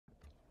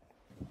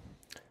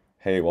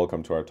Hey,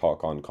 welcome to our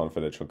talk on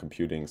confidential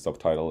computing,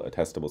 subtitle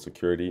Attestable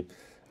Security.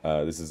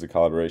 This is a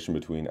collaboration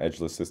between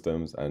Edgeless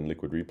Systems and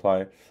Liquid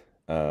Reply.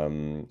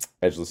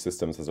 Edgeless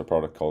Systems has a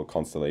product called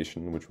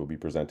Constellation, which we'll be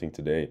presenting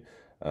today.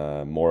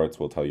 Moritz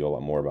will tell you a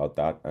lot more about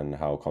that and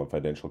how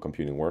confidential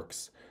computing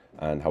works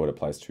and how it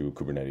applies to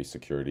Kubernetes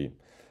security.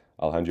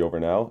 I'll hand you over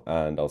now,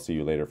 and I'll see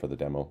you later for the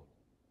demo.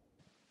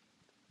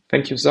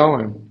 Thank you,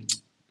 Saul.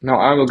 Now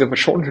I will give a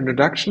short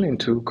introduction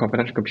into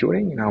confidential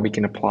computing and how we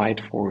can apply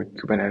it for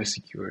Kubernetes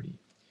security.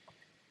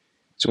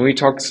 So when we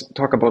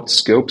talk about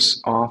scopes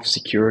of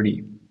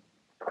security,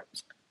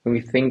 when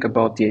we think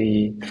about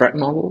the threat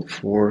model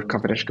for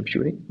confidential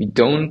computing, we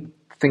don't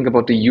think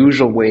about the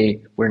usual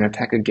way where an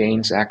attacker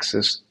gains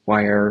access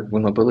via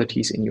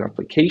vulnerabilities in your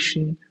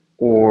application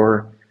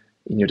or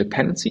in your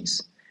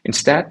dependencies.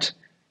 Instead,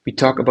 we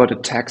talk about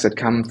attacks that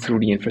come through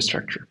the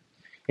infrastructure.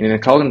 And in a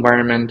cloud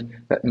environment,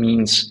 that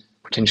means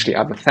potentially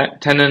other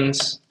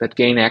tenants that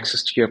gain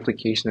access to your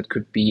application. That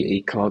could be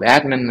a cloud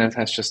admin that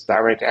has just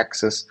direct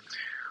access,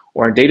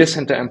 or a data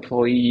center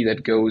employee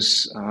that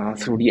goes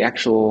through the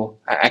actual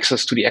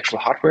access to the actual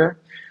hardware,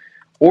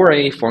 or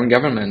a foreign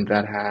government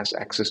that has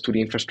access to the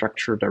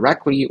infrastructure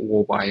directly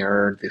or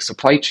via the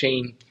supply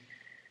chain.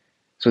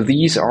 So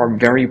these are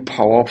very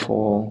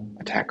powerful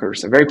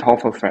attackers, a very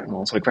powerful threat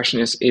model. So the question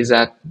is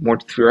that more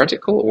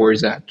theoretical or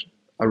is that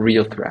a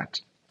real threat?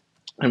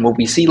 And what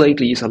we see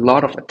lately is a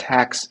lot of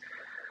attacks,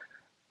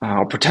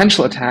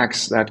 potential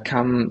attacks that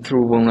come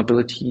through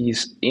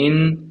vulnerabilities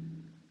in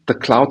the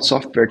cloud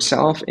software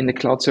itself, in the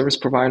cloud service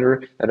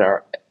provider, that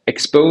are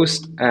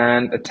exposed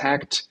and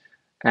attacked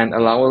and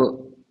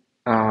allow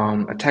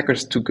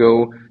attackers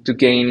to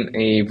gain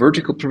a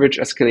vertical privilege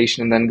escalation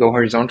and then go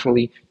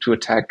horizontally to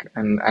attack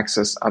and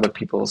access other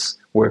people's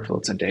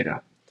workloads and data.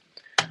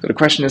 So the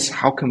question is,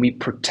 how can we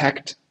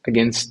protect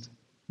against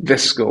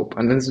this scope?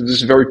 And this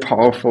is very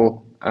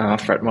powerful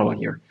threat model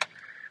here.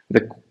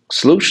 The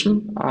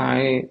solution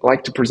I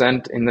like to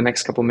present in the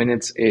next couple of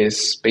minutes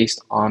is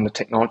based on the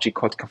technology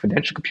called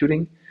confidential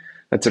computing.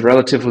 That's a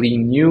relatively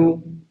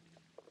new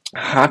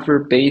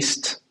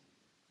hardware-based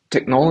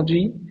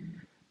technology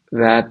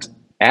that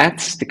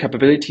adds the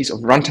capabilities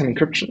of runtime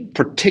encryption,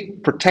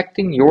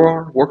 protecting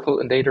your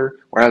workload and data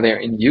while they're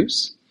in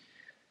use,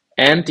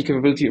 and the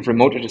capability of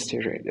remote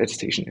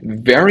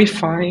attestation,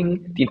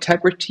 verifying the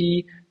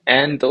integrity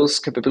and those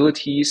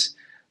capabilities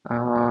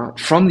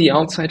from the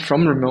outside,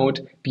 from remote,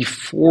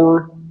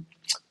 before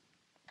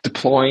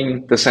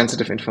deploying the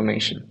sensitive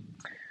information.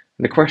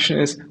 And the question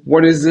is,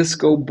 what is this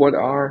scope? What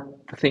are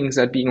the things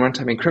that being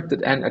runtime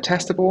encrypted and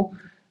attestable?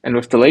 And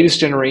with the latest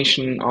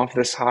generation of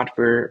this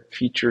hardware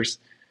features,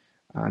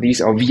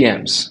 these are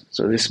VMs.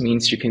 So this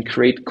means you can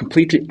create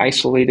completely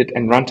isolated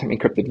and runtime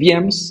encrypted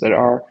VMs that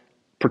are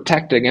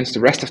protected against the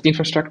rest of the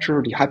infrastructure,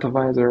 the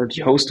hypervisor,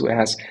 the host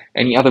OS,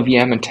 any other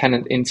VM and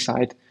tenant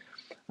inside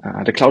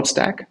the cloud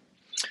stack,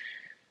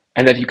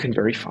 and that you can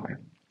verify.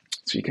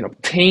 So you can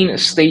obtain a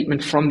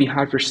statement from the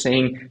hardware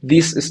saying,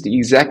 this is the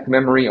exact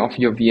memory of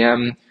your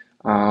VM,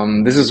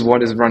 this is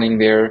what is running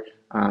there,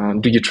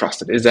 do you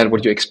trust it? Is that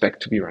what you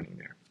expect to be running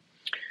there?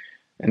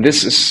 And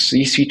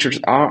these features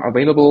are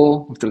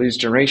available with the latest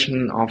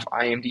generation of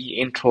AMD,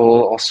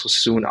 Intel, also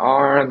soon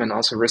ARM, and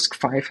also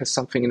RISC-V has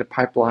something in the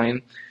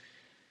pipeline.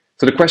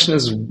 So the question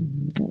is,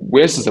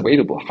 where is this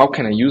available? How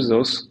can I use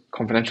those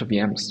confidential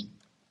VMs?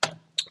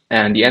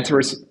 And the answer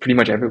is pretty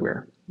much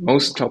everywhere.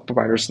 Most cloud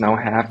providers now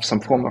have some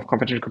form of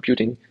confidential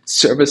computing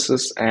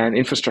services and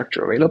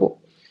infrastructure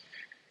available.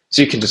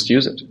 So you can just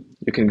use it.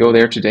 You can go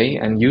there today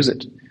and use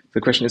it.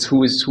 The question is,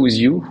 who is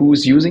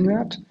using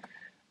that?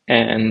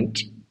 And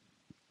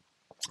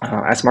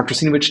as Mark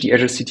Russinovich, the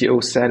Azure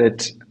CTO, said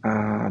it,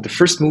 the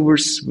first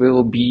movers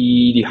will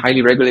be the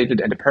highly regulated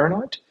and the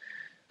paranoid.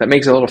 That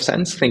makes a lot of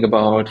sense. Think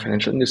about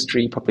financial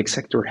industry, public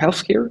sector,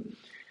 healthcare.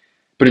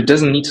 But it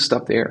doesn't need to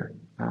stop there.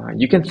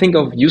 You can think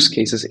of use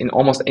cases in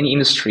almost any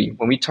industry.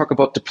 When we talk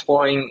about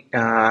deploying,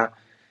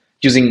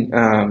 using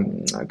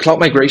cloud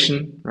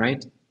migration,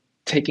 right?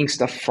 Taking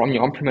stuff from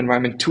your on-prem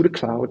environment to the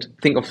cloud.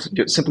 Think of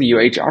simply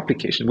your HR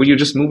application. Will you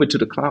just move it to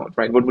the cloud,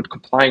 right? What would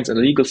compliance and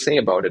legal say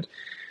about it?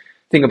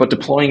 Think about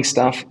deploying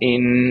stuff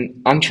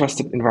in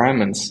untrusted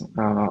environments,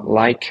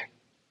 like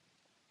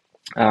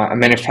a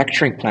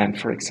manufacturing plant,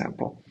 for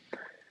example.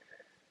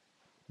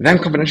 Then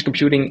confidential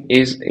computing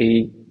is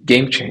a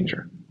game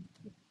changer.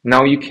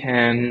 Now you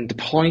can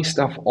deploy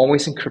stuff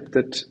always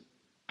encrypted,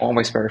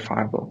 always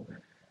verifiable.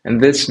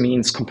 And this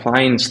means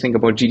compliance. Think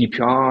about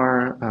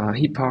GDPR,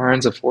 HIPAA,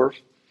 and so forth.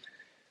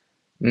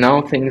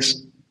 Now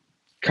things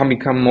can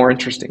become more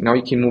interesting. Now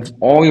you can move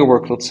all your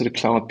workloads to the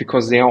cloud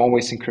because they are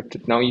always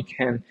encrypted. Now you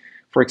can,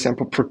 for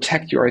example,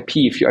 protect your IP.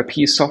 If your IP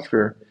is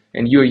software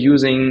and you're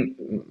using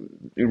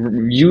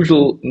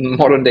usual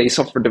modern day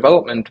software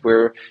development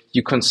where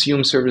you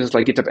consume services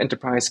like GitHub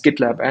Enterprise,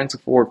 GitLab, and so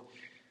forth,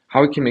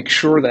 how you can make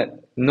sure that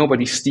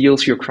nobody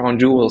steals your crown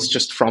jewels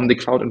just from the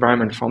cloud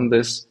environment, from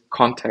this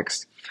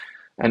context.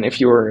 And if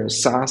you're a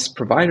SaaS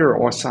provider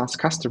or SaaS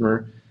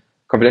customer,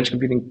 confidential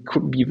computing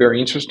could be very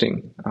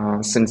interesting,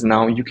 since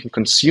now you can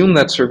consume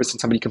that service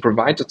and somebody can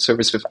provide that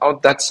service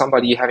without that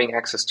somebody having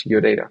access to your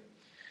data.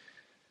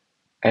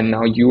 And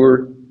now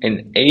you're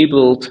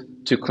enabled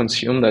to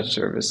consume that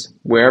service,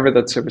 wherever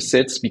that service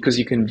sits, because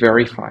you can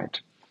verify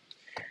it.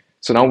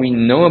 So now we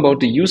know about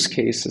the use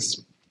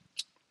cases.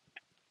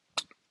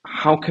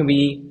 How can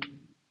we,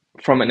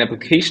 from an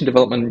application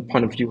development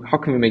point of view, how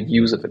can we make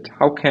use of it?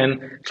 How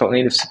can cloud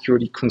native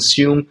security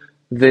consume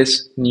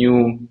this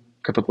new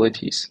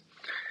capabilities?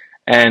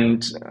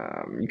 And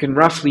you can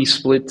roughly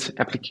split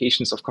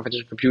applications of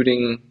confidential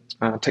computing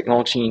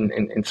technology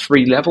in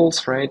 3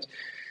 levels, right?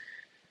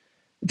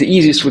 The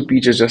easiest would be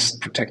to just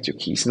protect your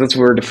keys. And that's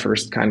where the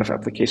first kind of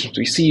applications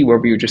we see, where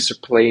we would just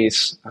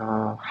replace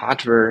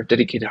hardware,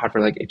 dedicated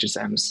hardware like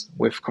HSMs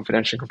with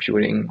confidential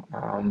computing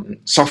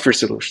software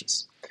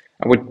solutions.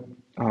 I would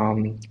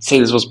say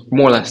this was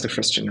more or less the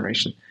first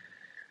generation.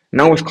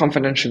 Now with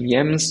confidential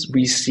VMs,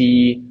 we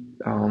see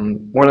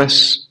more or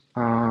less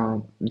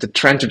the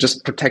trend to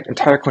just protect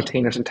entire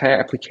containers, entire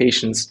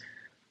applications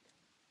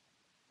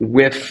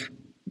with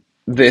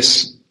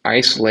this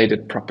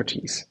isolated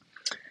properties.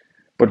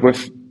 But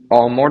with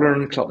our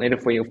modern cloud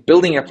native way of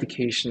building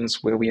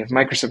applications, where we have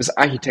microservice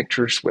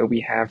architectures, where we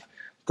have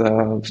the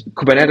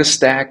Kubernetes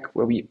stack,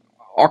 where we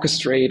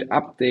orchestrate,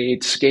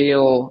 update,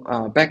 scale,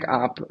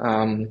 backup,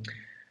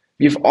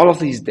 we have all of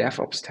these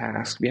DevOps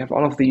tasks, we have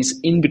all of these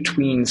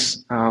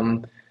in-betweens,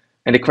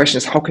 and the question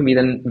is, how can we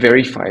then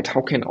verify it?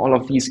 How can all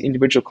of these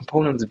individual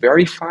components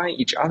verify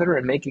each other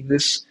and making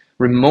this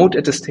remote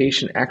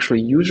attestation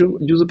actually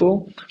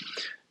usable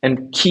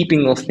and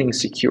keeping those things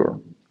secure?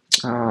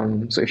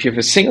 So if you have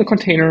a single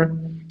container,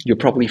 you're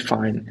probably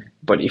fine.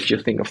 But if you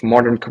think of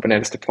modern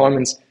Kubernetes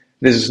deployments,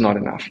 this is not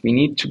enough. We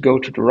need to go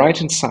to the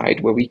right-hand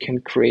side where we can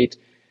create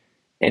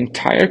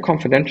entire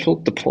confidential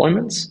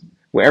deployments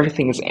where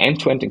everything is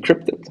end-to-end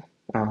encrypted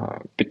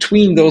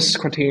between those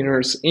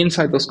containers,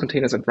 inside those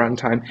containers at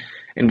runtime,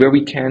 and where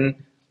we can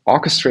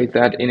orchestrate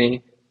that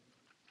in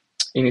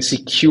a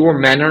secure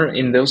manner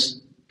in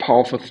those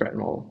powerful threat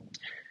model.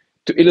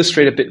 To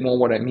illustrate a bit more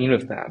what I mean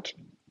with that,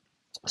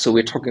 so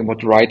we're talking about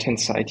the right-hand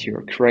side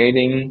here,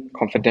 creating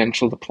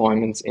confidential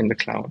deployments in the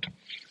cloud.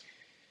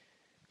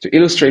 To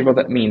illustrate what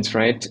that means,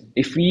 right?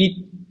 If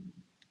we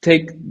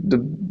take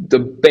the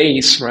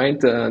base, right,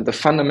 the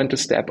fundamental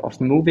step of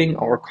moving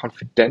our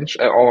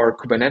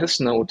Kubernetes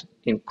node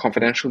in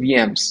confidential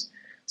VMs.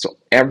 So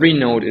every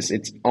node is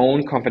its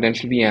own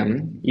confidential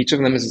VM. Each of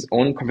them is its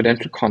own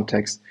confidential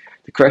context.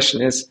 The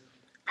question is,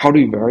 how do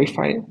you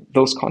verify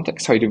those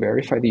contexts? How do you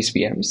verify these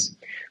VMs?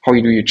 How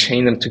do you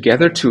chain them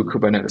together to a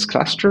Kubernetes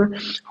cluster?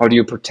 How do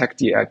you protect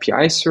the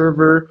API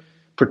server,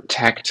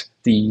 protect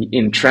the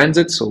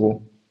in-transit,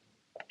 so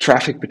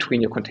traffic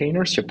between your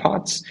containers, your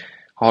pods?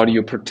 How do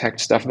you protect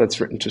stuff that's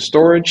written to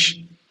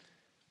storage?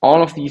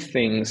 All of these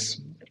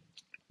things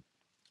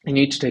you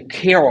need to take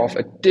care of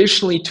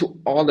additionally to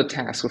all the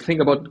tasks. So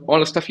think about all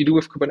the stuff you do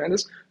with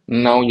Kubernetes.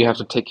 Now you have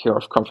to take care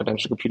of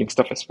confidential computing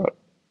stuff as well.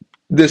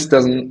 This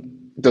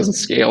doesn't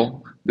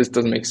scale. This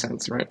doesn't make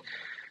sense, right?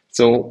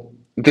 So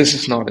this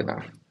is not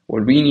enough.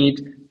 What we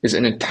need is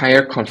an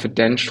entire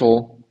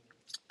confidential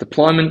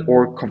deployment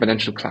or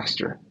confidential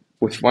cluster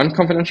with one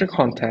confidential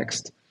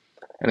context.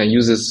 And I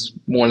use this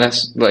more or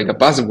less like a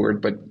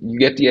buzzword, but you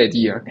get the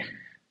idea.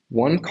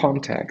 One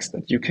context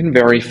that you can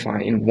verify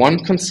in one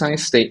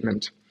concise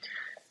statement.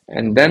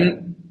 And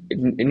then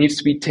it needs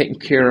to be taken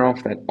care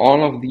of that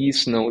all of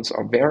these nodes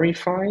are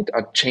verified,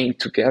 are chained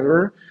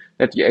together,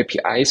 that the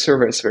API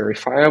server is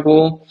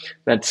verifiable,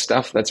 that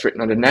stuff that's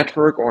written on the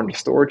network or on the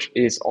storage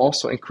is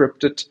also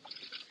encrypted.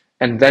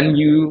 And then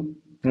you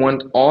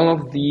want all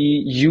of the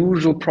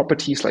usual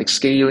properties like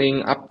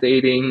scaling,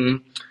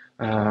 updating,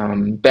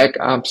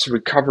 backups,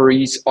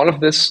 recoveries, all of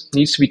this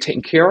needs to be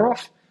taken care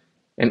of.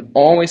 And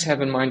always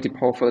have in mind the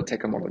powerful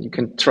attacker model. You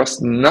can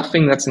trust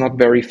nothing that's not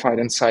verified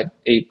inside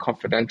a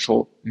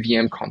confidential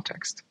VM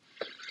context.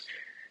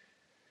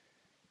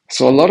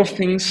 So a lot of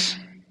things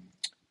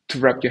to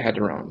wrap your head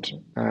around.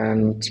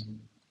 And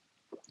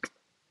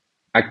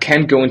I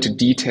can't go into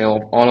detail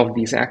of all of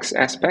these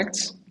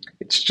aspects.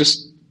 It's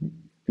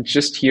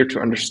just here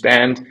to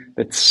understand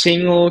that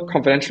single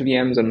confidential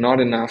VMs are not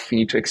enough. We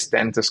need to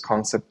extend this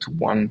concept to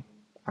one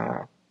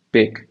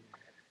big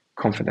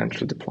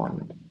confidential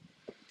deployment.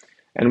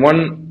 And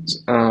one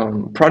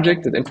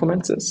project that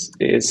implements this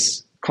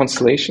is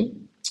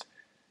Constellation.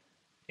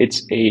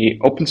 It's an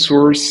open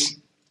source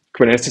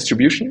Kubernetes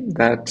distribution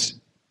that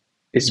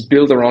is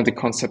built around the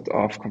concept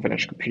of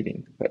confidential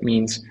computing. That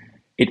means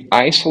it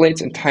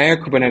isolates entire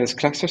Kubernetes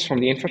clusters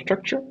from the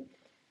infrastructure,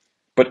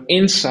 but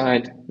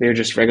inside they're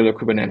just regular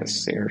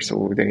Kubernetes there.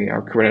 So they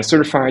are Kubernetes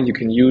certified. You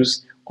can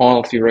use all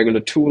of your regular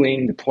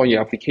tooling, deploy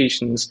your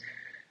applications,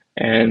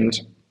 and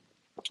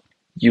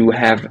you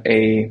have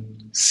a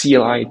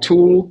CLI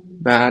tool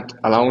that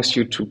allows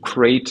you to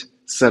create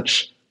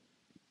such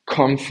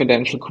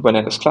confidential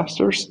Kubernetes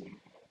clusters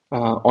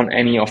on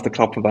any of the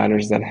cloud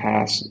providers that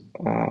has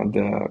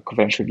the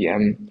confidential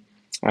VM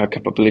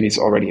capabilities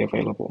already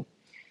available.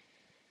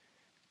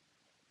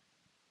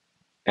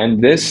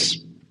 And this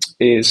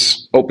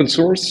is open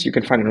source. You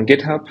can find it on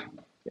GitHub.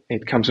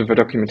 It comes with a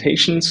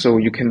documentation, so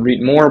you can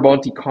read more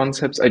about the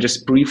concepts I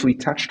just briefly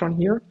touched on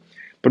here.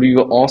 But we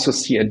will also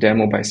see a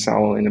demo by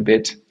Saul in a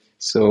bit.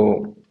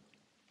 So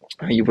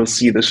you will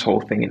see this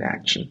whole thing in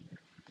action.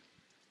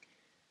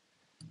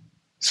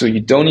 So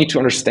you don't need to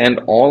understand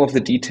all of the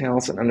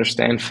details and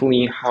understand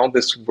fully how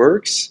this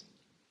works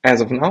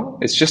as of now.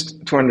 It's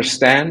just to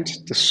understand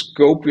the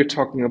scope we're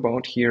talking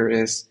about here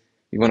is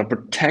we want to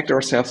protect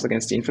ourselves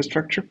against the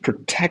infrastructure,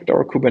 protect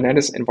our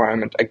Kubernetes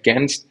environment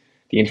against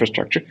the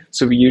infrastructure.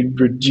 So we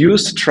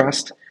reduce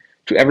trust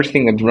to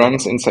everything that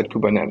runs inside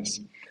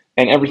Kubernetes.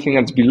 And everything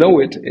that's below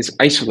it is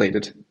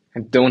isolated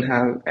and don't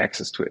have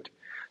access to it.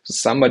 So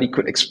somebody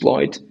could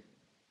exploit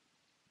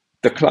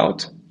the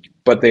cloud,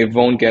 but they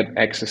won't get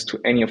access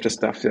to any of the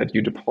stuff that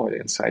you deployed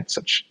inside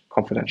such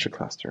confidential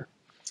cluster.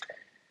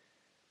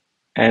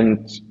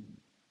 And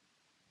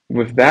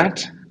with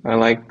that, I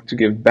like to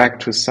give back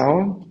to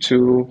Saul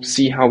to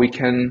see how we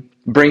can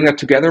bring that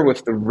together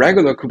with the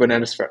regular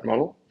Kubernetes threat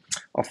model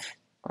of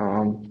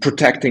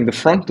protecting the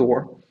front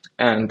door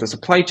and the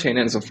supply chain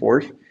and so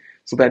forth,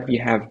 so that we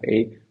have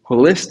a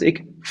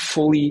holistic,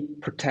 fully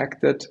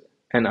protected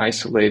and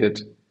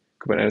isolated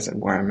Kubernetes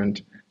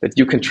environment that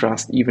you can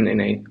trust even in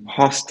a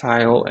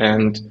hostile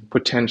and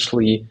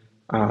potentially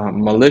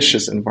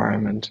malicious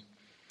environment.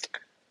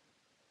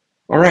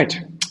 All right.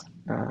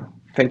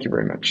 Thank you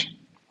very much.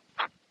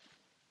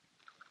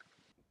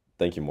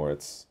 Thank you,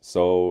 Moritz.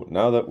 So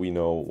now that we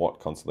know what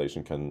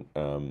Constellation can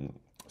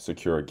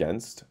secure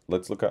against,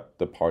 let's look at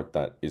the part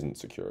that isn't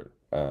secured.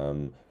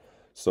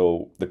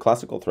 So the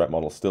classical threat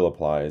model still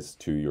applies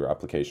to your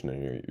application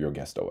and your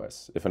guest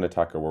OS. If an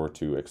attacker were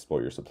to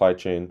exploit your supply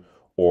chain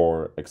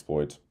or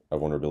exploit a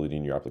vulnerability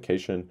in your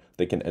application,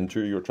 they can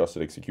enter your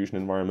trusted execution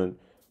environment,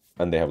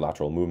 and they have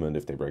lateral movement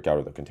if they break out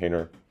of the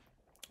container.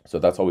 So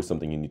that's always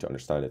something you need to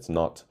understand. It's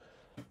not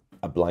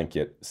a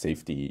blanket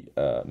safety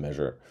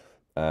measure.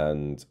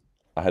 And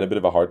I had a bit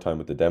of a hard time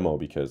with the demo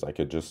because I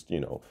could just,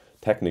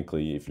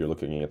 technically, if you're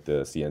looking at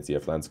the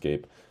CNCF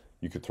landscape,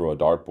 you could throw a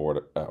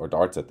dartboard or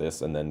darts at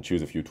this and then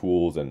choose a few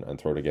tools and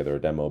throw together a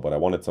demo. But I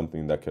wanted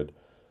something that could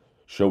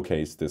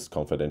showcase this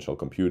confidential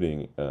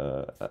computing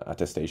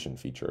attestation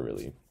feature,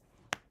 really.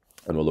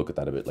 And we'll look at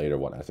that a bit later,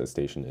 what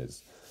attestation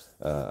is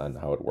and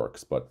how it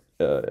works. But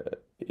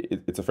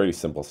it's a fairly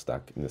simple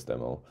stack in this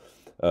demo.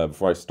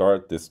 Before I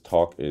start, this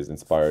talk is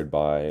inspired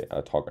by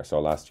a talk I saw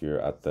last year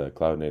at the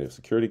Cloud Native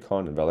Security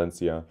Con in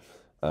Valencia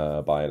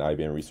by an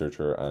IBM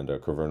researcher and a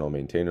Coverno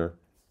maintainer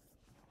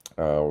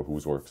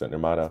whose works at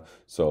Nirmata.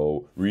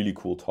 So really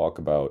cool talk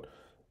about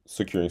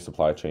securing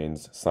supply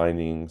chains,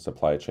 signing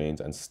supply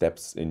chains and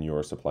steps in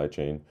your supply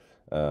chain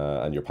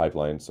and your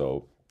pipeline.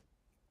 So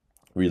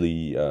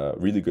really,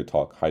 really good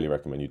talk. Highly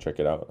recommend you check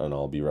it out, and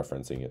I'll be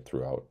referencing it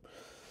throughout.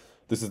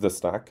 This is the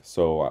stack.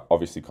 So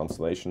obviously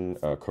Constellation,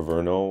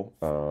 Coverno,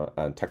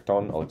 and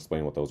Tetragon. I'll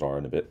explain what those are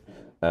in a bit.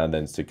 And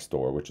then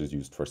Sigstore, which is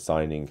used for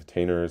signing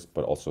containers,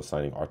 but also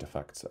signing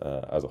artifacts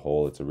as a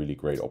whole. It's a really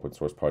great open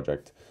source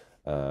project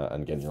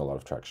and getting a lot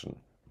of traction.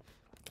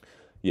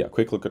 Yeah,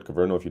 quick look at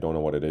Coverno if you don't know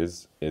what it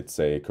is. It's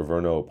a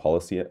Coverno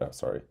policy,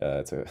 it's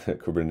a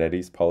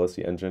Kubernetes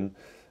policy engine.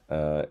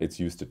 It's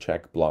used to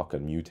check, block,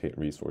 and mutate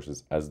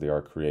resources as they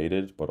are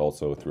created, but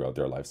also throughout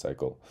their life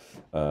cycle.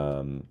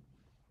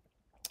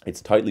 It's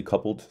tightly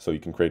coupled, so you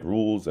can create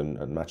rules and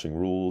matching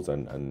rules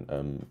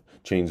and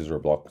changes or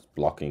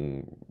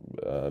blocking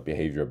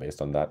behavior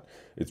based on that.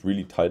 It's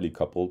really tightly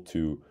coupled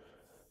to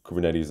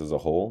Kubernetes as a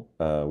whole,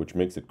 which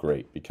makes it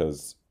great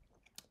because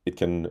it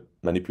can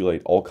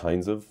manipulate all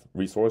kinds of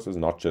resources,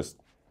 not just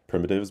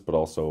primitives, but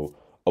also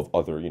of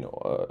other,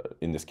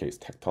 in this case,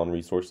 Tekton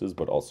resources,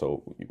 but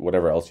also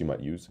whatever else you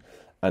might use.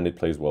 And it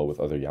plays well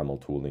with other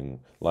YAML tooling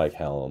like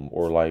Helm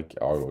or like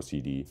Argo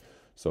CD.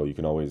 So you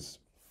can always,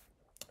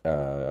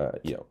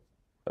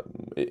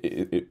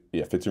 it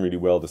fits in really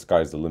well. The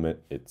sky's the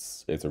limit.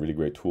 It's a really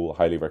great tool.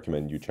 Highly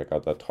recommend you check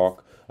out that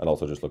talk and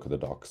also just look at the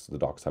docs. The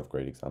docs have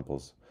great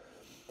examples.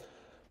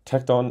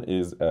 Tekton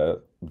is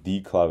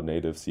the cloud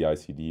native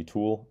CI/CD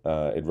tool.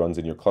 It runs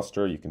in your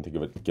cluster. You can think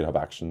of it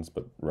GitHub Actions,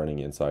 but running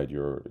inside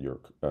your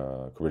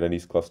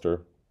Kubernetes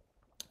cluster.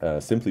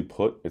 Simply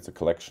put, it's a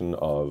collection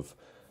of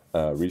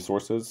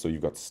resources. So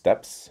you've got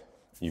steps,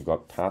 you've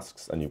got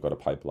tasks, and you've got a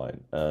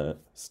pipeline.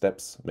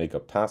 Steps make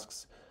up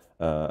tasks,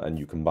 and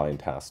you combine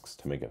tasks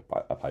to make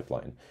a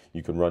pipeline.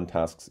 You can run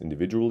tasks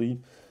individually,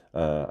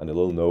 and a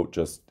little note,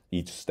 just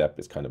each step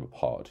is kind of a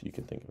pod, you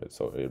can think of it.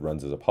 So it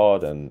runs as a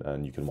pod,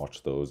 and you can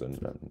watch those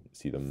and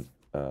see them,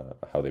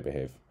 how they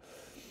behave.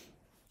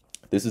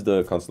 This is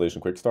the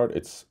Constellation Quick Start.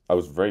 I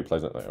was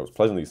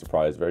pleasantly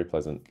surprised, very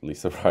pleasantly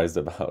surprised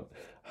about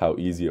how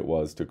easy it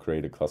was to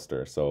create a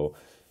cluster. So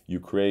you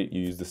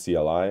use the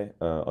CLI.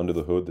 Under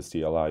the hood, the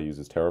CLI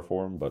uses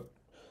Terraform, but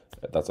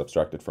that's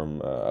abstracted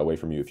away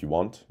from you if you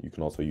want. You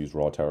can also use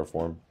raw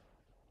Terraform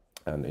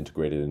and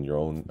integrate it in your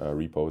own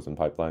repos and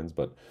pipelines,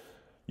 but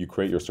you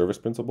create your service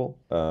principal.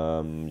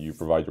 You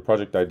provide your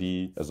project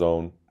ID, a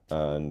zone,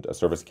 and a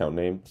service account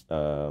name.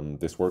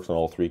 This works on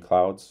all three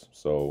clouds.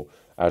 So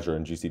Azure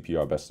and GCP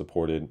are best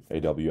supported.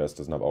 AWS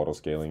doesn't have auto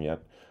scaling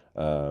yet.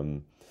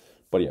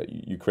 But yeah,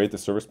 you create the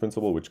service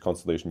principal, which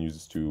Constellation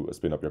uses to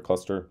spin up your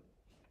cluster.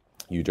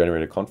 You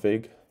generate a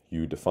config.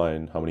 You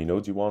define how many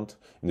nodes you want.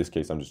 In this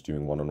case, I'm just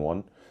doing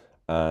one-on-one.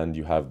 And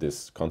you have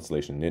this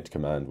Constellation init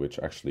command, which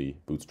actually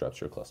bootstraps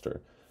your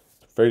cluster.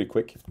 Fairly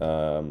quick.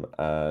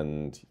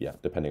 And yeah,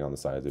 depending on the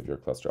size of your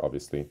cluster,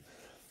 obviously.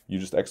 You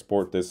just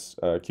export this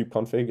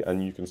kubeconfig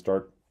and you can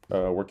start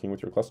working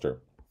with your cluster.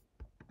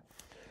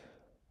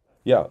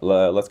 Yeah,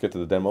 let's get to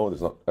the demo.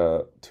 There's not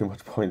too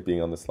much point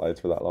being on the slides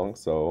for that long.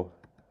 So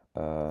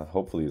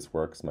hopefully this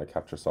works. My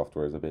capture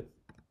software is a bit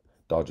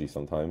dodgy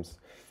sometimes.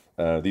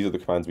 These are the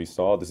commands we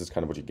saw. This is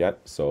kind of what you get.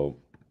 So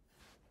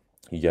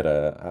you get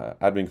a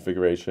admin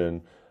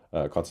configuration,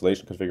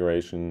 Constellation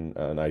configuration,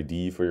 an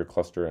ID for your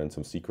cluster, and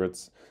some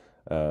secrets.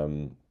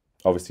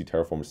 Obviously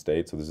Terraform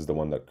state. So this is the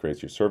one that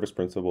creates your service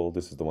principal.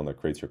 This is the one that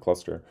creates your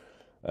cluster.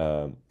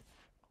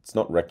 It's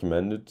not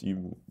recommended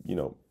you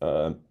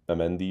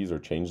amend these or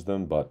change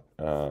them, but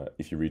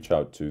if you reach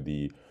out to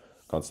the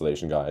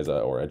Constellation guys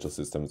or Edgeless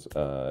Systems,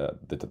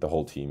 the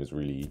whole team is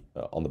really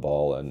on the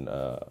ball and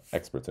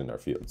experts in their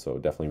field. So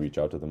definitely reach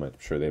out to them. I'm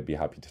sure they'd be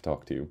happy to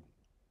talk to you.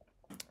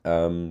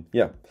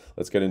 Yeah,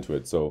 let's get into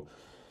it. So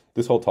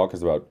this whole talk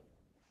is about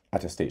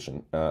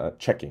attestation,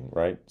 checking,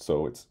 right?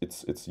 So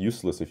it's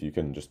useless if you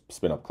can just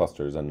spin up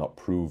clusters and not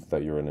prove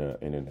that you're in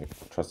a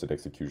trusted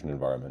execution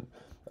environment.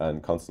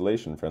 And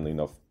Constellation, friendly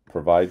enough,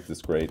 provides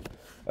this great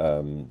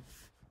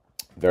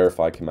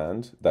verify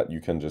command that you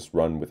can just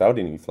run without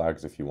any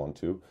flags if you want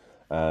to,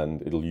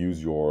 and it'll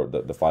use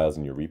the files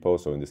in your repo.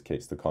 So in this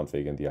case, the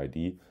config and the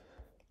ID,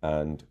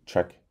 and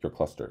check your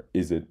cluster.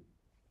 Is it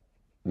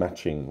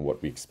matching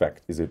what we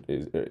expect? Is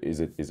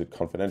it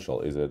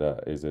confidential? Is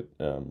it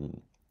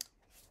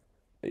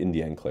in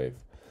the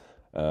enclave?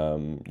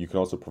 You can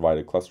also provide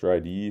a cluster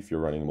ID if you're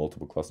running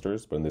multiple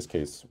clusters, but in this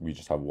case we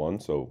just have one,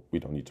 so we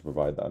don't need to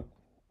provide that.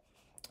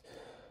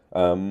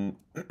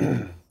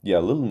 Yeah, a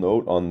little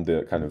note on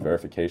the kind of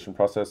verification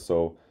process.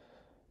 So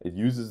it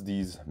uses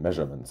these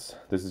measurements.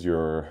 This is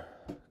your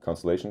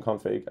Constellation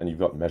config, and you've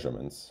got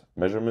measurements.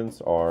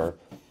 Measurements are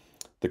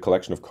the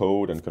collection of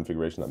code and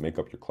configuration that make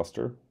up your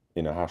cluster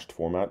in a hashed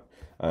format,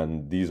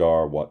 and these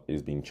are what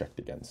is being checked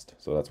against.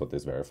 So that's what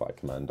this verify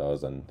command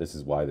does, and this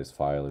is why this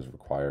file is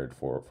required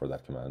for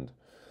that command.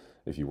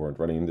 If you weren't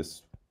running in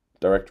this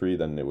directory,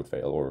 then it would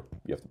fail, or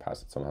you have to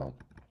pass it somehow.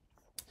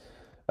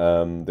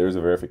 There's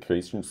a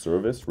verification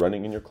service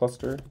running in your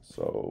cluster,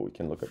 so we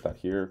can look at that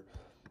here.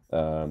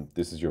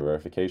 This is your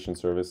verification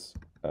service.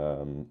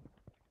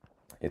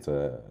 It's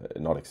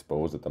not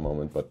exposed at the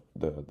moment, but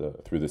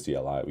through the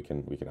CLI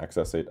we can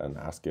access it and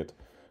ask it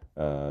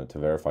to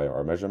verify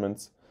our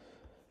measurements.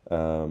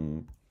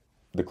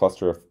 The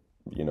cluster,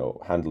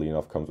 handily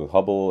enough, comes with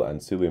Hubble and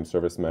Cilium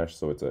service mesh,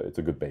 so it's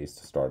a good base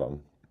to start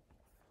on.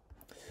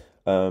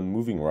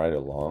 Moving right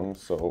along,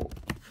 so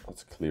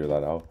let's clear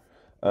that out.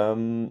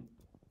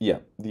 Yeah,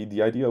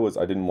 the idea was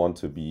I didn't want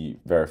to be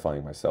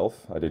verifying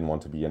myself. I didn't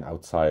want to be an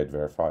outside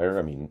verifier.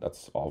 I mean,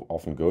 that's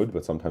often good,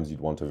 but sometimes you'd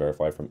want to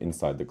verify from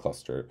inside the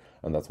cluster,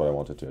 and that's what I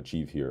wanted to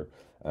achieve here.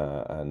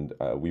 And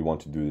we want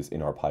to do this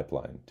in our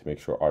pipeline to make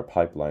sure our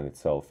pipeline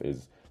itself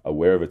is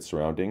aware of its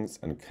surroundings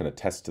and can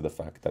attest to the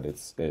fact that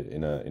it's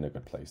in a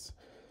good place.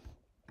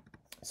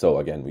 So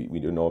again, we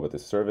do know about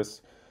this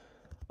service.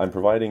 I'm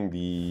providing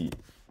the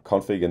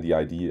config and the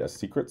ID as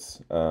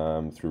secrets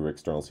through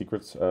external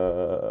secrets.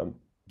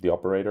 The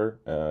operator,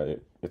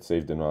 it's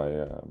saved in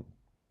my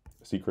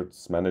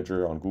secrets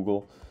manager on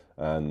Google,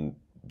 and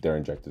they're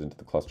injected into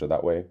the cluster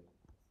that way,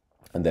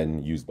 and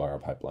then used by our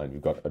pipeline.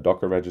 We've got a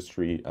Docker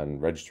registry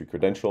and registry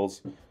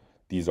credentials.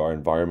 These are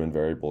environment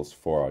variables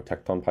for our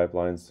Tekton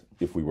pipelines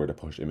if we were to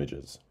push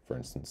images, for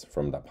instance,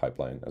 from that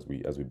pipeline as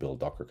we build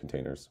Docker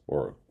containers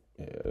or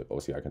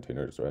OCI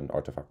containers and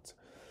artifacts.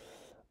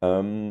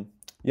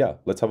 Yeah,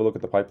 let's have a look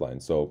at the pipeline.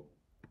 So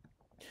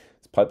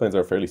pipelines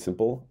are fairly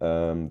simple.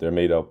 They're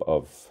made up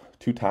of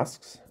two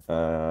tasks,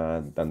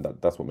 and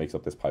that's what makes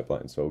up this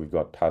pipeline. So we've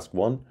got task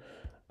one,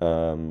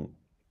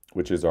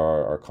 which is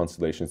our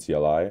Constellation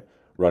CLI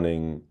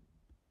running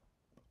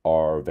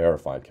our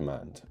verify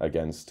command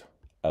against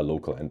a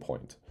local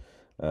endpoint.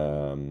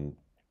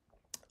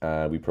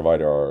 We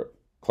provide our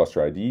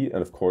cluster ID,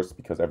 and of course,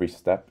 because every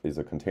step is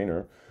a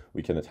container,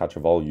 we can attach a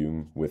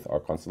volume with our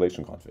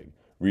Constellation config.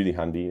 Really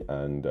handy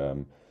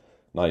and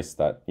nice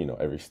that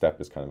every step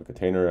is kind of a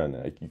container,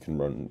 and you can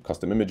run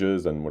custom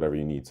images and whatever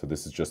you need. So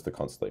this is just the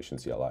Constellation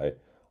CLI.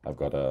 I've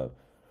got a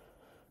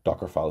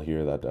Docker file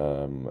here that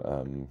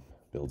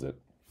builds it.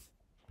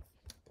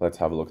 Let's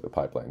have a look at the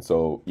pipeline.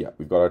 So yeah,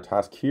 we've got our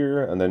task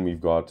here, and then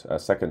we've got a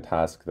second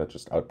task that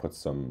just outputs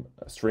some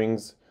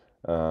strings,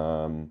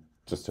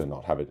 just to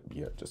not have it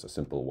be just a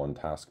simple one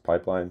task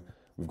pipeline.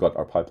 We've got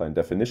our pipeline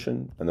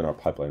definition and then our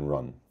pipeline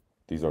run.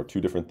 These are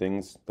two different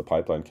things. The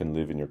pipeline can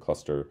live in your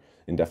cluster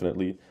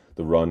indefinitely.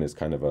 The run is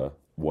kind of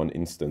one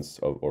instance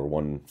of, or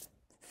one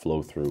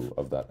flow through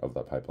of that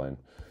pipeline.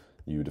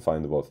 You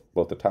define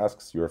both the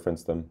tasks, you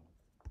reference them,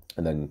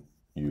 and then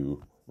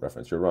you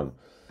reference your run.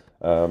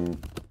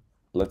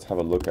 Let's have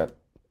a look at,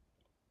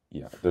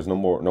 yeah, there's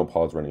no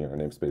pods running in our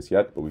namespace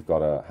yet, but we've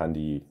got a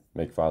handy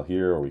makefile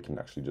here, or we can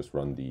actually just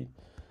run the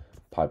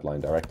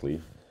pipeline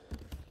directly.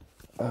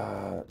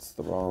 It's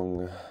the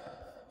wrong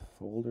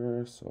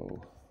folder,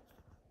 so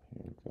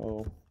here we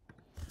go.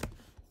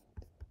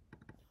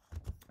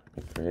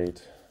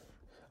 Create,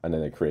 and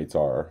then it creates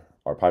our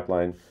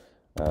pipeline.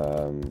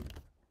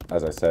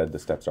 As I said, the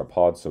steps are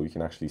pods, so we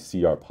can actually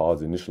see our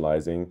pods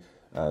initializing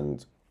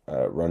and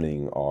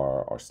running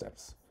our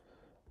steps.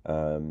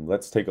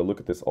 Let's take a look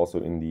at this also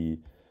in the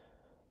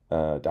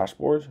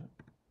dashboard.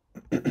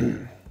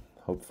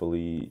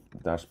 Hopefully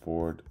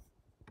dashboard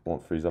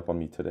won't freeze up on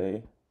me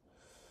today.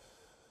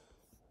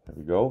 There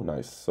we go,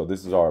 nice. So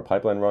this is our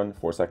pipeline run,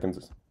 4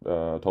 seconds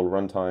total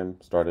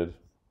runtime, started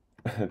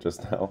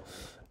just now.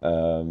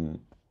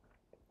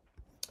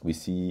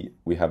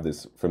 We have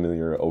this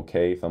familiar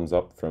OK thumbs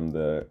up from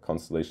the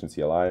Constellation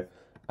CLI,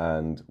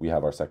 and we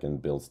have our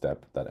second build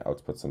step that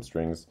outputs some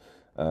strings.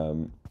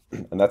 And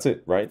that's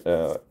it, right?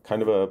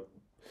 Kind of a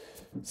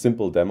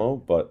simple demo,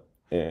 but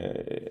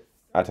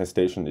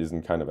attestation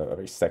isn't kind of a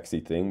very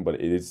sexy thing, but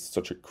it is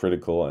such a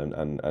critical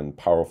and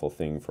powerful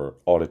thing for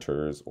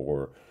auditors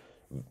or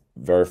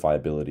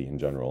verifiability in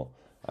general.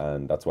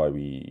 And that's why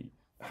we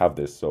have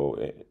this. So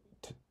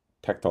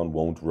Tekton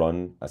won't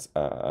run as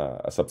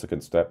a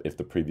subsequent step if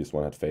the previous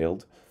one had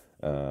failed.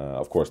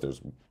 Of course,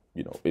 there's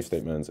if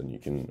statements, and you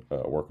can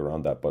work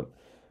around that. But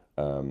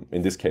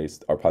in this case,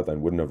 our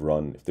pipeline wouldn't have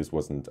run if this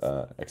wasn't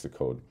exit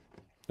code,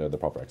 the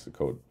proper exit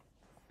code.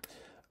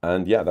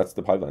 And yeah, that's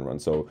the pipeline run.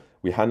 So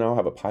we now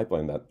have a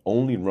pipeline that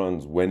only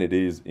runs when it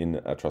is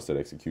in a trusted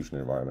execution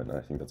environment. And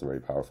I think that's a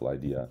very powerful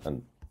idea,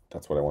 and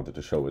that's what I wanted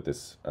to show with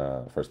this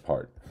first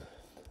part.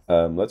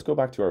 Let's go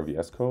back to our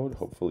VS Code.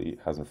 Hopefully, it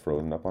hasn't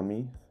frozen up on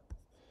me.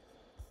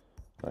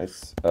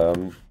 Nice.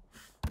 So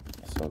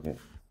okay,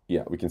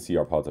 yeah, we can see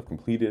our pods have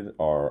completed.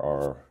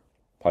 Our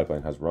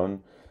pipeline has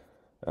run.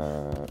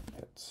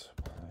 It's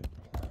pipeline.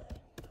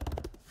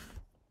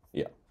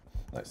 Yeah,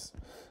 nice.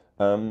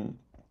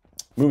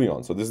 Moving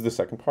on. So this is the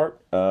second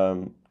part.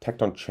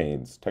 Tekton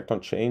Chains.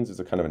 Tekton Chains is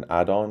a kind of an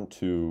add-on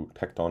to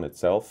Tekton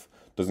itself.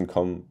 Doesn't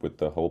come with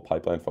the whole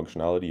pipeline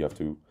functionality. You have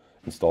to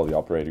install the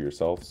operator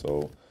yourself.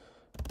 So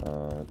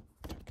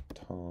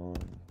Tekton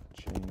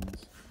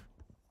Chains.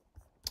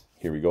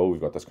 Here we go, we've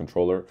got this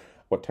controller.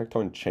 What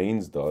Tekton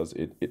Chains does,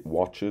 it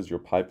watches your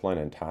pipeline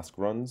and task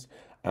runs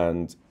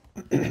and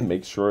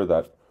makes sure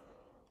that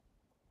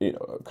it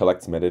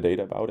collects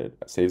metadata about it,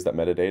 saves that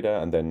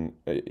metadata, and then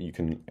you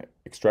can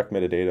extract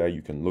metadata,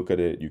 you can look at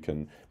it, you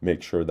can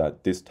make sure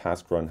that this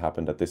task run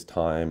happened at this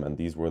time, and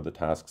these were the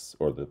tasks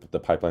or the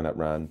pipeline that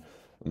ran.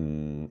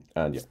 And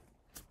yeah,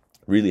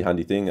 really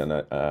handy thing. And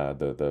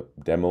the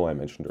demo I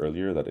mentioned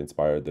earlier that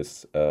inspired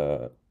this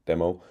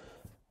demo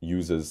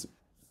uses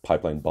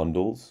pipeline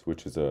bundles,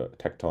 which is a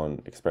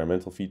Tekton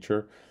experimental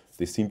feature.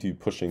 They seem to be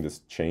pushing this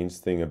chains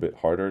thing a bit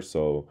harder,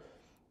 so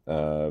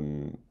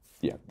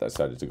yeah, I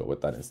decided to go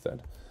with that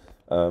instead.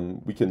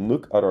 We can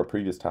look at our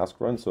previous task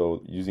run.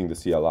 So using the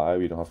CLI,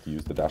 we don't have to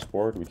use the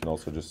dashboard. We can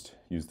also just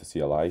use the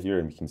CLI here,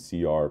 and we can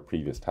see our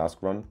previous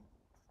task run.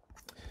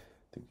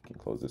 I think we can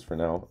close this for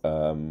now.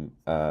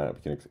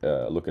 We can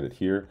look at it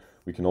here.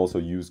 We can also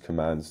use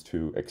commands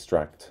to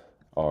extract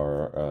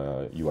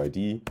our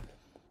UID.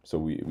 So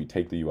we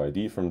take the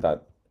UID from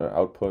that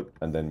output,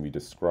 and then we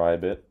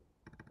describe it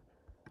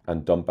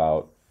and dump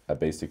out a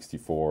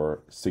base64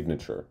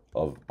 signature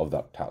of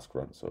that task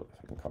run. So if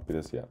I can copy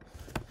this, yeah.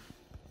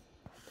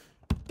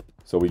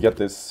 So we get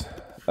this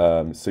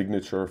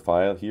signature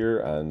file here,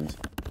 and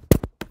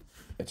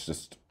it's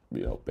just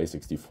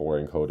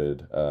base64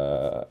 encoded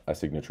a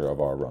signature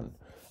of our run.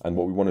 And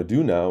what we want to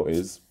do now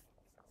is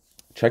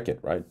check it,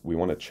 right? We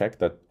want to check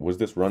that, was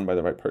this run by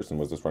the right person?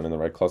 Was this run in the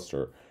right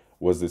cluster?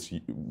 Were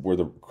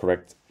the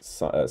correct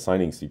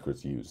signing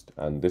secrets used?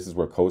 And this is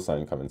where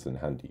cosign comes in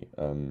handy.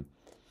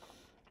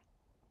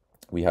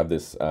 We have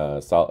this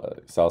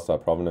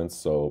salsa provenance.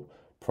 So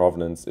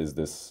provenance is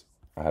this,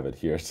 I have it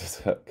here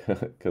just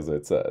because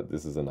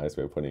this is a nice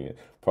way of putting it.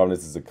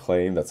 Provenance is a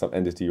claim that some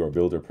entity or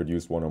builder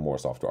produced one or more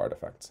software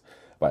artifacts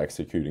by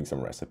executing some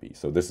recipe.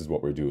 So this is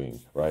what we're doing,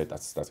 right?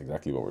 That's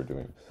exactly what we're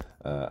doing.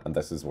 And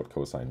this is what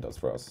cosign does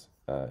for us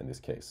in this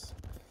case.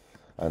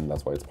 And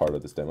that's why it's part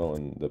of this demo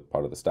and the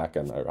part of the stack.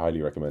 And I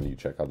highly recommend you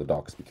check out the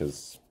docs,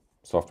 because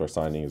software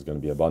signing is going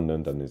to be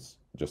abundant and it's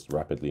just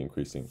rapidly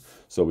increasing.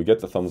 So we get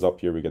the thumbs up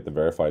here, we get the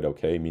verified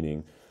OK,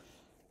 meaning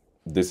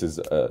this is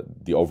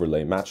the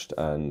overlay matched,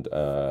 and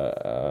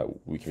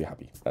we can be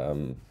happy.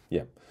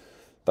 Yeah,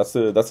 that's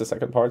the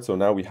second part. So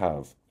now we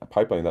have a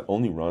pipeline that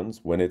only runs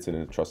when it's in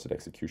a trusted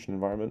execution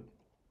environment,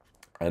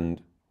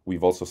 and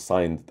we've also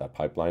signed that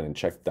pipeline and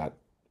checked that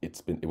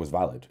it was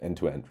valid end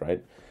to end,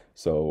 right?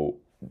 So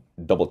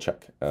double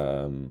check.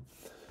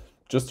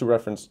 Just to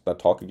reference that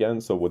talk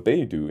again, so what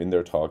they do in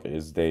their talk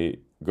is they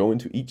go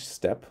into each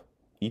step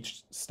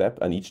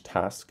and each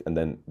task, and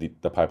then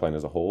the pipeline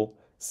as a whole,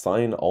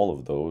 sign all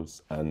of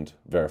those and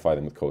verify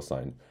them with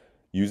cosign.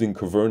 Using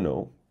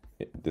Kubernetes,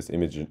 this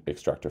image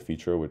extractor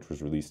feature, which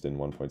was released in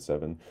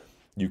 1.7,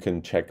 you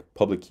can check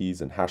public keys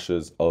and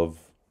hashes of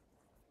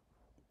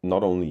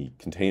not only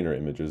container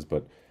images,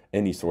 but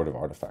any sort of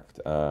artifact.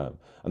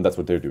 And that's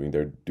what they're doing.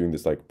 They're doing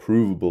this like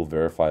provable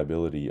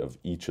verifiability of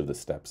each of the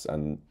steps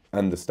and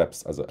the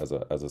steps as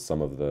a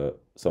sum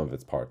of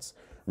its parts.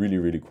 Really,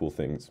 really cool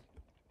things.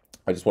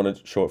 I just wanted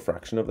to show a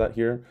fraction of that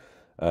here.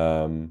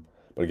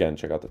 But again,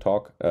 check out the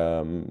talk.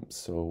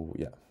 So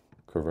yeah,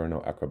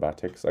 Kubernetes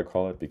acrobatics, I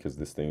call it, because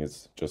this thing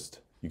is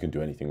just, you can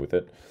do anything with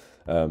it.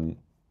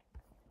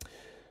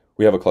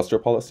 We have a cluster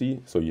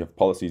policy. So you have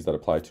policies that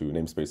apply to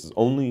namespaces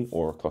only,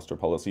 or cluster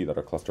policy that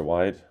are cluster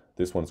wide.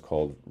 This one's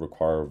called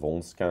require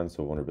vuln scan,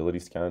 so vulnerability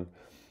scan.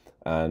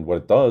 And what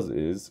it does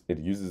is it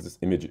uses this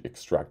image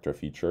extractor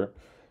feature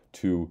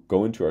to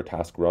go into our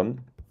task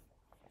run.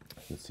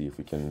 Let's see if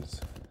we can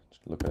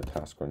look at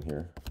task run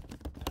here.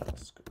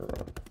 Task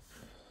run.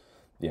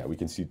 Yeah, we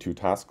can see two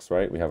tasks,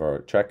 right? We have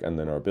our check and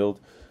then our build.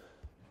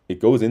 It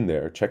goes in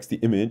there, checks the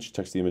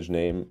image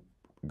name,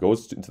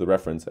 goes into the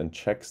reference and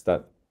checks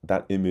that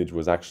that image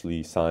was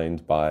actually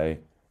signed by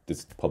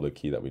this public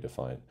key that we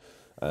define.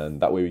 And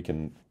that way we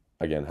can,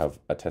 again, have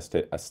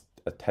attested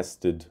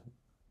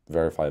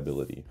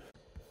verifiability.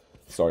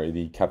 Sorry,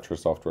 the capture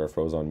software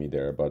froze on me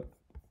there, but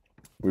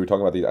we were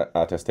talking about the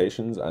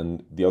attestations,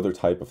 and the other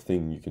type of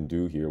thing you can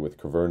do here with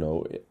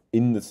Kubernetes,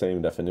 in the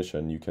same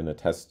definition, you can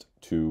attest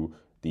to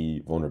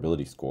the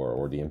vulnerability score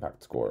or the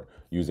impact score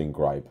using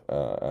Gripe,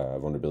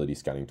 vulnerability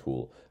scanning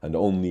tool. And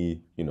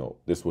only,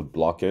 this would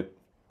block it.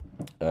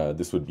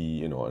 This would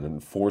be, an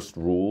enforced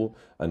rule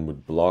and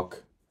would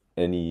block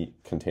any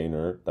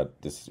container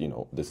that this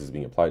is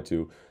being applied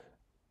to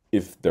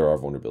if there are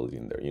vulnerabilities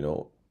in there.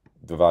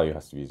 The value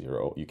has to be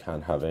 0. You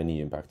can't have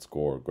any impact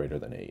score greater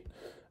than 8.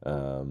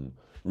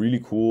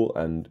 Really cool,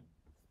 and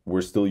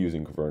we're still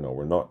using Kubernetes.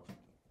 We're not,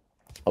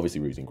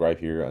 obviously we're using Gripe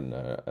here and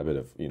a bit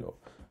of,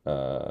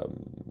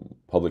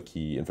 public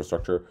key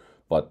infrastructure,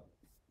 but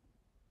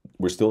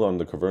we're still on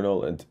the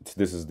Kubernetes, and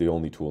this is the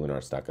only tool in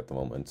our stack at the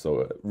moment.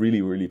 So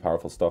really, really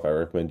powerful stuff. I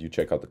recommend you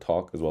check out the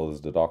talk as well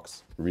as the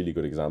docs. Really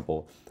good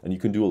example. And you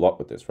can do a lot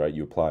with this, right?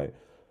 You apply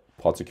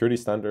pod security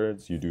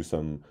standards, you do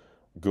some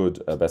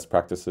good best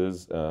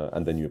practices,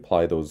 and then you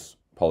apply those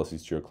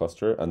policies to your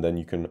cluster, and then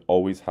you can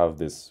always have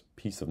this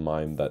peace of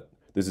mind that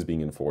this is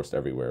being enforced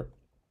everywhere.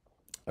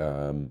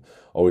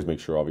 Always make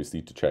sure,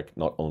 obviously, to check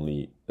not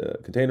only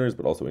containers,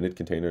 but also init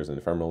containers and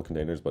ephemeral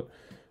containers, but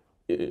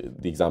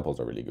the examples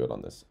are really good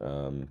on this.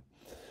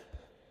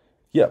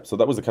 Yeah, so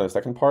that was the kind of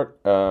second part,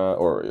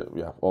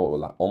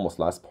 almost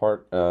last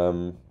part.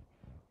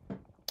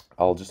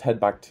 I'll just head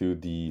back to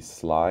the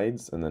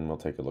slides, and then we'll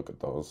take a look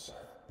at those.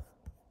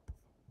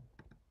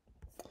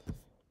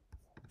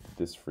 Did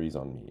this freeze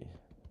on me?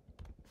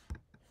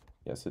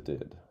 Yes, it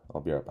did.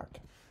 I'll be right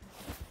back.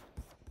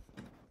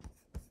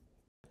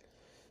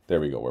 There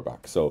we go, we're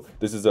back. So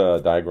this is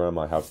a diagram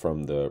I have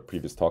from the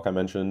previous talk I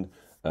mentioned.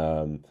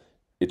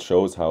 It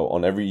shows how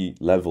on every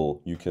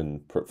level you can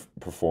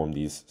perform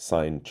these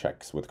sign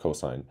checks with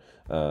cosign.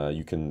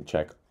 You can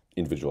check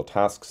individual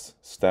tasks,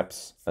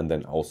 steps, and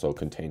then also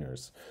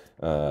containers.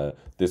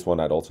 This one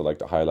I'd also like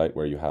to highlight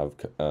where you have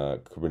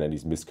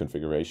Kubernetes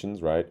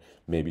misconfigurations, right?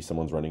 Maybe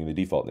someone's running the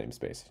default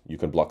namespace. You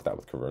can block that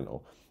with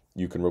Kubernetes.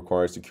 You can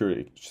require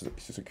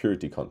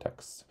security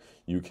contexts.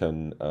 You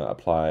can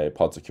apply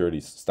pod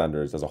security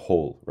standards as a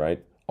whole,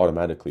 right?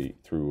 Automatically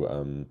through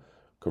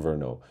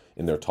Kubernetes.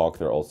 In their talk,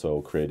 they're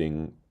also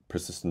creating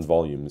persistent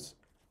volumes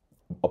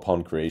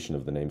upon creation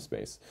of the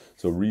namespace.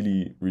 So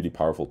really, really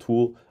powerful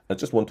tool.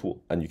 It's just one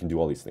tool, and you can do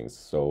all these things.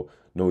 So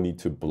no need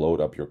to bloat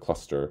up your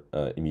cluster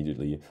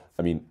immediately.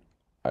 I mean,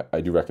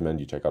 I do recommend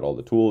you check out all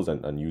the tools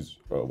and use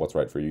what's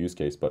right for your use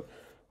case, but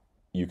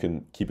you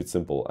can keep it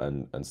simple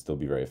and still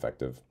be very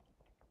effective.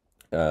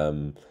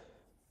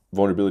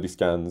 Vulnerability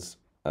scans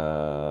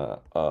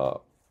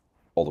all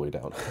the way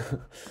down.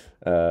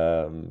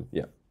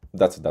 Yeah,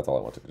 that's all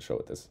I wanted to show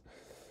with this.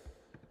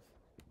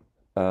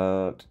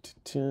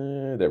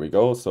 There we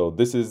go. So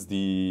this is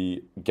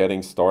the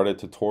getting started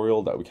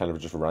tutorial that we kind of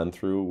just ran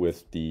through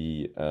with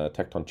the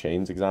Tecton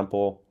chains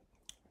example.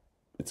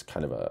 It's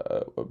kind of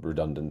a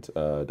redundant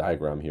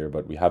diagram here,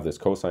 but we have this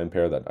cosine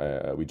pair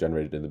that we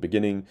generated in the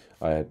beginning.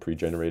 I had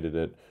pre-generated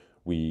it.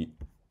 We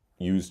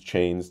used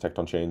chains,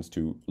 Tecton chains,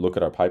 to look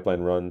at our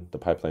pipeline run. The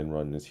pipeline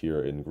run is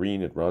here in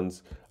green, it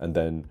runs, and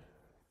then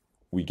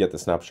we get the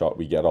snapshot,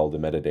 we get all the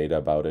metadata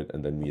about it,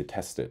 and then we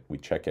attest it, we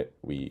check it,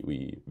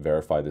 we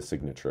verify the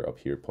signature up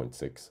here,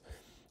 0.6.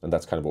 And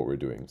that's kind of what we're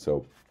doing.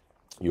 So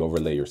you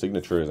overlay your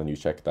signatures and you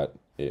check that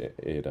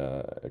it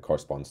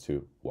corresponds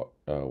to what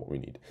we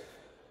need.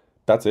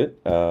 That's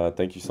it.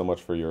 Thank you so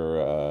much for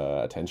your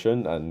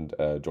attention and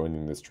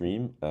joining the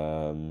stream.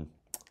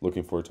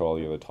 Looking forward to all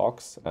the other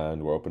talks,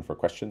 and we're open for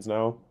questions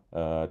now.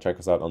 Check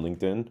us out on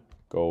LinkedIn.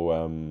 Go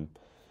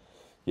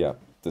Yeah,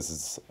 this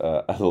is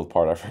a little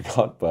part I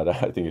forgot, but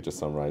I think it just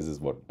summarizes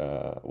what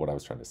I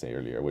was trying to say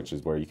earlier, which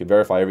is where you can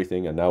verify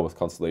everything, and now with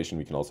Constellation,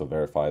 we can also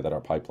verify that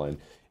our pipeline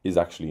is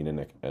actually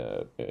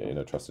in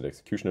a trusted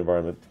execution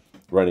environment,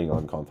 running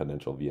on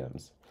confidential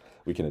VMs.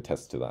 We can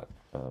attest to that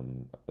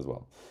as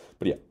well.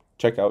 But yeah,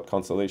 check out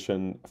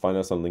Constellation, find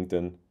us on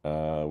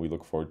LinkedIn. We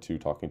look forward to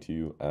talking to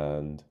you,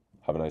 and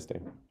have a nice day.